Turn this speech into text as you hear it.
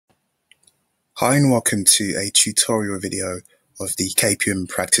Hi and welcome to a tutorial video of the Capium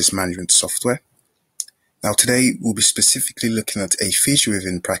practice management software. Now today we'll be specifically looking at a feature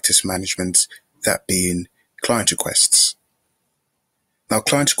within practice management, that being client requests. Now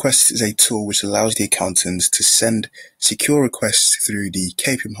client requests is a tool which allows the accountants to send secure requests through the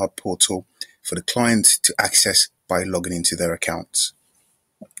Capium Hub portal for the client to access by logging into their accounts.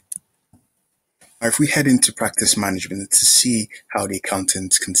 Now if we head into practice management to see how the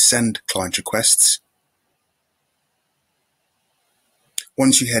accountants can send client requests,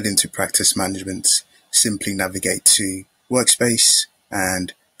 once you head into practice management, simply navigate to Workspace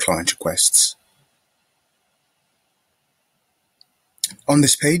and Client Requests. On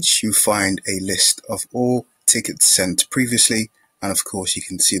this page, you'll find a list of all tickets sent previously, and of course you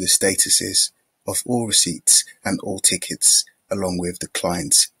can see the statuses of all receipts and all tickets along with the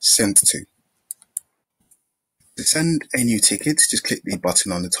clients sent to. To send a new ticket, just click the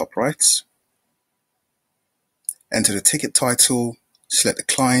button on the top right, enter the ticket title, select the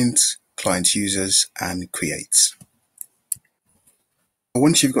client, client users, and create.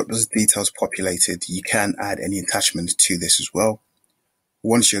 Once you've got those details populated, you can add any attachments to this as well.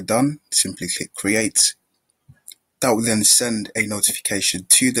 Once you're done, simply click create. That will then send a notification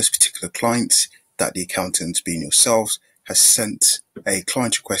to this particular client that the accountant, being yourselves, has sent a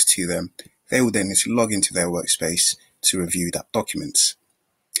client request to them. They will then need to log into their workspace to review that document.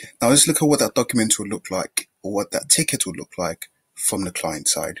 Now let's look at what that document will look like, or what that ticket will look like from the client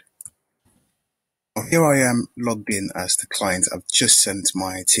side. Now here I am logged in as the client I've just sent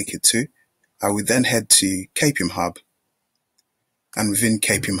my ticket to. I will then head to Capium Hub, and within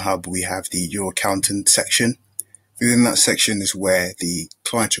Capium Hub we have the Your Accountant section. Within that section is where the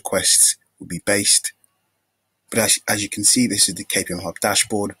client requests will be based. But as you can see, this is the Capium Hub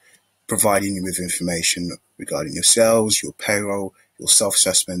dashboard, providing you with information regarding your sales, your payroll, your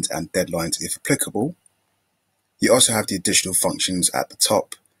self-assessment and deadlines if applicable. You also have the additional functions at the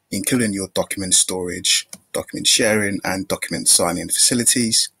top, including your document storage, document sharing and document signing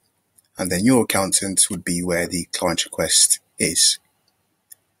facilities. And then Your Accountant would be where the client request is.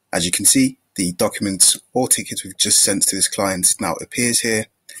 As you can see, the document or ticket we've just sent to this client now appears here.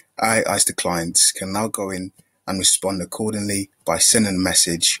 I, as the client, can now go in and respond accordingly by sending a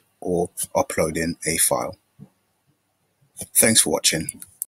message or uploading a file. Thanks for watching.